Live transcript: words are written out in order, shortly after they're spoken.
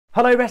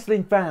Hello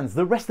wrestling fans,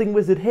 the Wrestling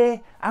Wizard here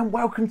and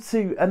welcome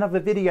to another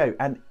video,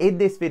 and in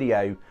this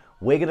video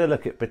we're going to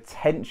look at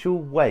potential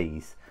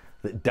ways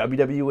that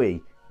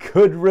WWE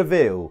could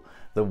reveal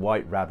the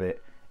White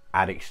Rabbit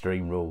at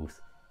Extreme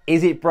Rules.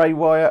 Is it Bray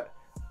Wyatt?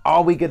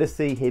 Are we going to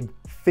see him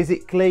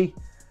physically?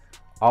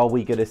 Are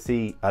we going to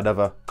see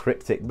another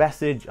cryptic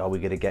message? Are we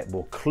going to get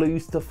more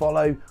clues to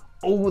follow?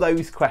 All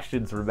those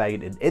questions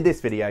remain, and in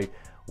this video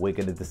we're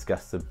going to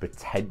discuss some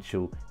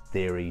potential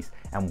theories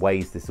and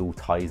ways this all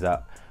ties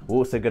up. We're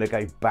also going to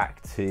go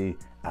back to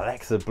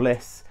Alexa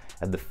Bliss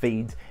and the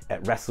Fiend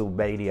at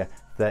WrestleMania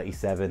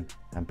 37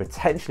 and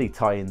potentially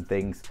tie in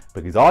things,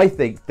 because I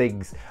think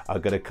things are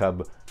going to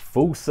come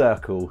full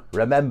circle.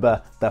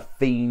 Remember, the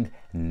Fiend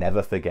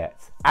never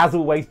forgets. As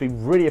always, be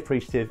really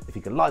appreciative if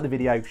you can like the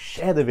video,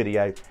 share the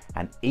video,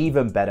 and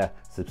even better,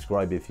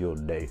 subscribe if you're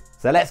new.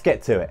 So let's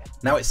get to it.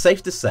 Now, it's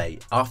safe to say,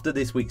 after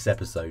this week's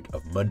episode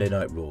of Monday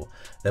Night Raw,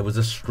 there was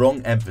a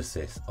strong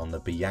emphasis on the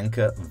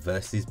Bianca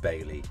versus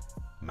Bayley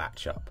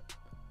matchup.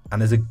 And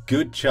there's a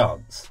good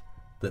chance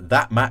that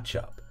that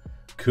matchup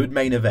could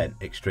main event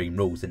Extreme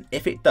Rules. And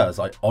if it does,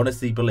 I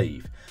honestly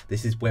believe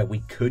this is where we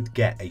could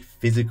get a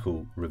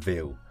physical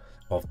reveal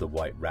of the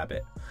White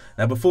Rabbit.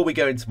 Now, before we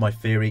go into my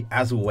theory,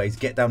 as always,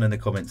 get down in the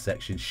comments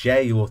section,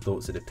 share your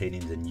thoughts and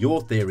opinions and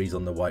your theories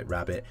on the White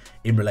Rabbit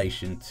in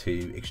relation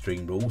to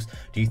Extreme Rules.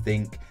 Do you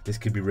think this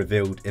could be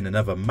revealed in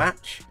another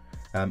match?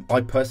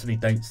 I personally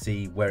don't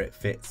see where it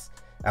fits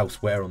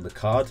elsewhere on the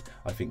card.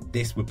 I think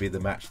this would be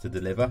the match to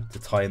deliver, to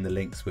tie in the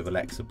links with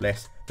Alexa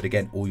Bliss. But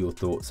again, all your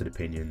thoughts and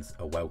opinions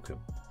are welcome.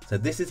 So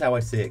this is how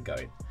I see it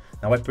going.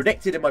 Now, I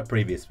predicted in my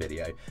previous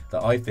video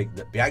that I think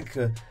that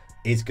Bianca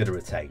is going to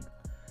retain.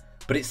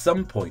 But at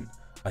some point,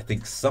 I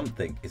think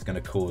something is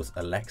going to cause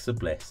Alexa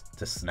Bliss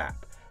to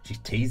snap. She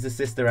teased her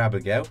sister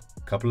Abigail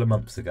a couple of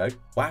months ago.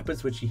 What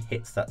happens when she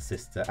hits that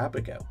sister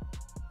Abigail?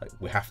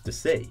 We have to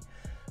see.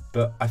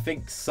 But I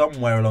think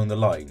somewhere along the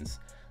lines,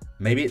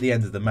 maybe at the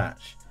end of the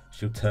match,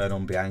 she'll turn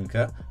on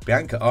Bianca.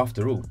 Bianca,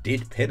 after all,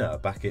 did pin her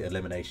back at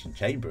Elimination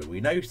Chamber.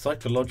 We know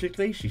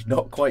psychologically she's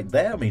not quite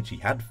there. I mean, she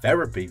had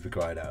therapy, for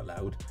crying out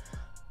loud.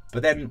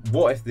 But then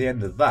what if at the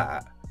end of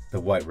that,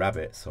 the White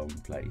Rabbit song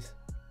plays?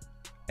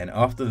 And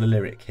after the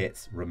lyric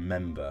hits,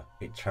 remember,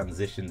 it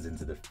transitions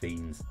into the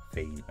Fiend's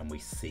theme, and we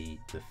see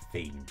the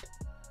Fiend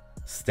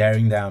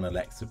staring down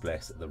Alexa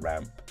Bliss at the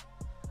ramp,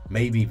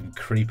 maybe even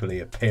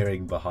creepily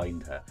appearing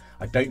behind her.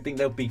 I don't think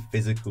there'll be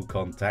physical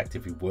contact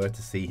if we were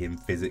to see him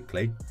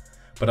physically,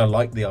 but I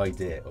like the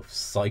idea of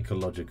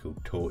psychological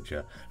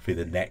torture through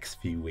the next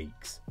few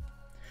weeks.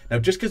 Now,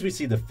 just because we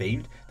see the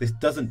Fiend, this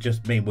doesn't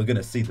just mean we're going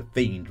to see the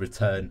Fiend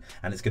return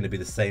and it's going to be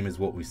the same as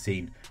what we've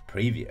seen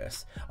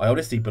previous. I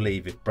honestly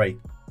believe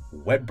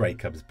when Bray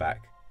comes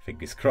back,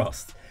 fingers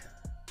crossed,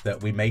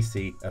 that we may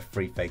see a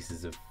Three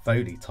Faces of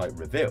Foley type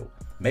reveal.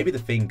 Maybe the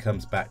Fiend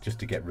comes back just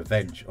to get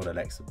revenge on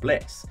Alexa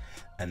Bliss,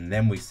 and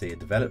then we see a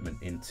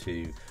development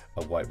into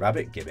a White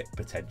Rabbit gimmick,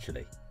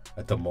 potentially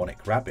a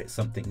demonic rabbit,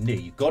 something new.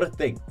 You've got to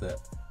think that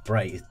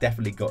Bray has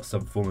definitely got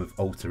some form of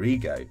alter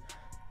ego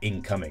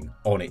incoming,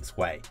 on its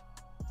way.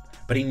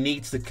 But he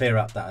needs to clear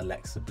up that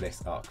Alexa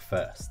Bliss arc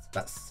first.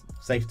 That's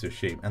safe to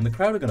assume. And the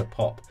crowd are going to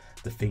pop.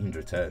 The Fiend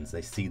returns.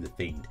 They see the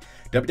Fiend.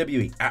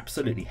 WWE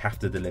absolutely have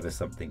to deliver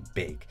something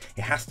big.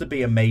 It has to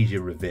be a major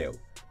reveal.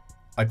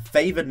 I'd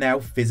favour now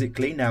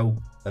physically, now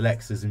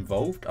Alexa's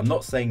involved. I'm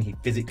not saying he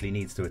physically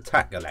needs to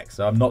attack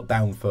Alexa. I'm not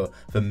down for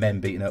men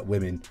beating up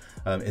women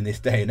in this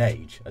day and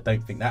age. I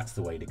don't think that's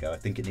the way to go. I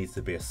think it needs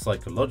to be a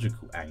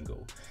psychological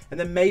angle. And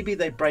then maybe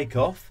they break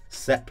off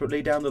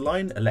separately down the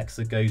line.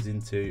 Alexa goes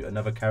into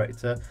another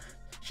character.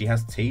 She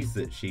has teased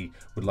that she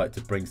would like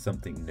to bring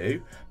something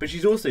new, but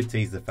she's also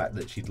teased the fact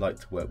that she'd like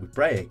to work with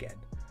Bray again.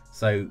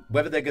 So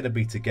whether they're going to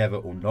be together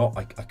or not,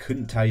 I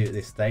couldn't tell you at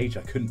this stage.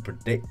 I couldn't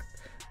predict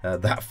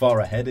that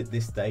far ahead at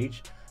this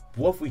stage.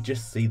 What if we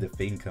just see the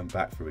Fiend come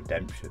back for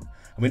redemption?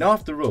 I mean,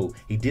 after all,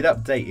 he did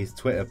update his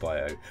Twitter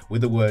bio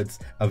with the words,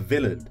 "A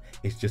villain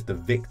is just a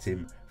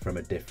victim from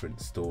a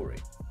different story."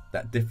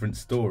 That different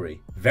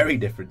story, very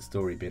different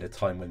story, being a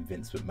time when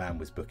Vince McMahon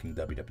was booking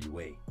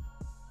WWE.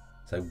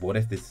 So what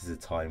if this is a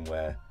time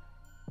where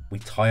we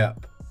tie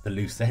up the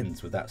loose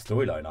ends with that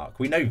storyline arc?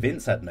 We know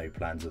Vince had no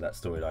plans with that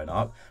storyline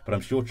arc, but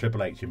I'm sure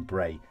Triple H and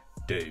Bray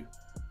do.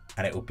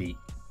 And it will be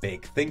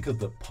big. Think of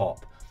the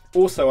pop.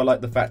 Also, I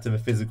like the fact of a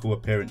physical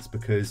appearance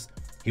because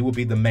he will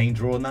be the main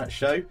draw on that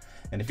show.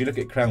 And if you look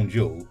at Crown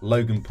Jewel,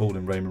 Logan Paul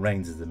and Roman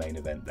Reigns is the main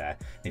event there.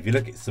 And if you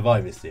look at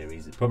Survivor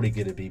Series, it's probably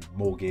going to be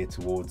more geared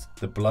towards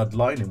the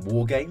Bloodline and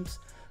War Games.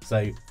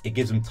 So it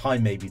gives them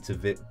time maybe to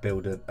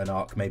build an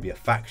arc, maybe a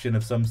faction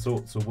of some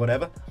sorts or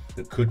whatever,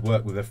 that could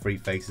work with a Three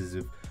Faces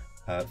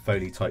of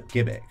Foley type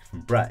gimmick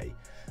from Bray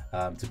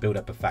to build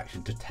up a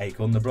faction to take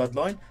on the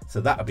Bloodline.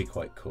 So that would be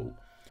quite cool.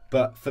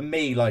 But for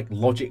me, like,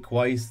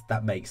 logic-wise,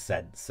 that makes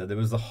sense. So there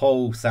was the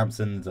whole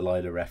Samson and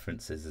Delilah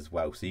references as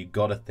well. So you've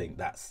got to think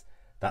that's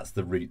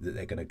the route that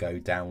they're going to go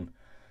down.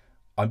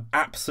 I'm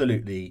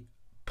absolutely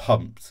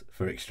pumped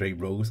for Extreme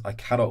Rules. I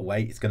cannot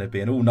wait. It's going to be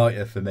an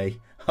all-nighter for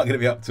me. I'm going to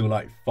be up till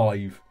like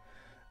 5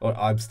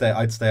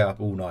 I'd stay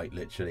up all night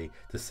literally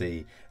to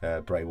see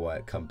Bray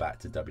Wyatt come back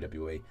to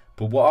WWE.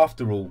 But what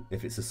after all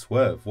if it's a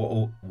swerve?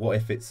 What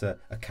if it's a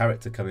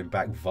character coming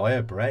back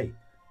via Bray?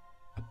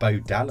 A Bo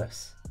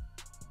Dallas?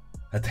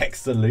 A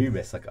Dexter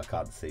Lumis? I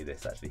can't see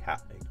this actually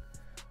happening.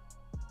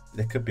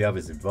 There could be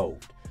others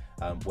involved.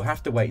 We'll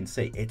have to wait and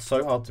see. It's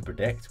so hard to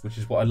predict, which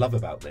is what I love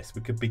about this.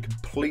 We could be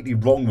completely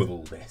wrong with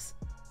all this.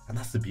 And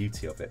that's the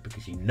beauty of it,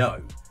 because you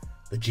know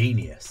the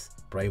genius,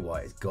 Bray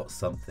Wyatt, has got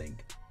something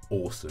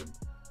awesome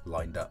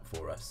lined up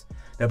for us.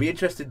 Now, be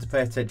interested to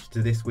pay attention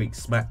to this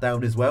week's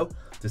SmackDown as well,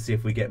 to see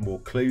if we get more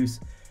clues.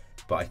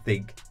 But I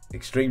think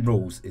Extreme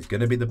Rules is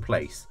going to be the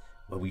place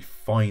where we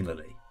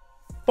finally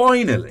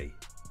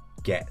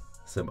get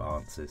some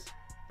answers.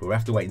 But we'll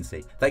have to wait and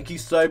see. Thank you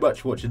so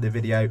much for watching the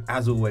video.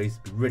 As always,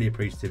 really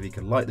appreciative. You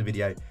can like the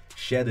video,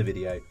 share the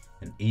video,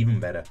 and even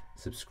better,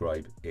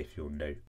 subscribe if you're new.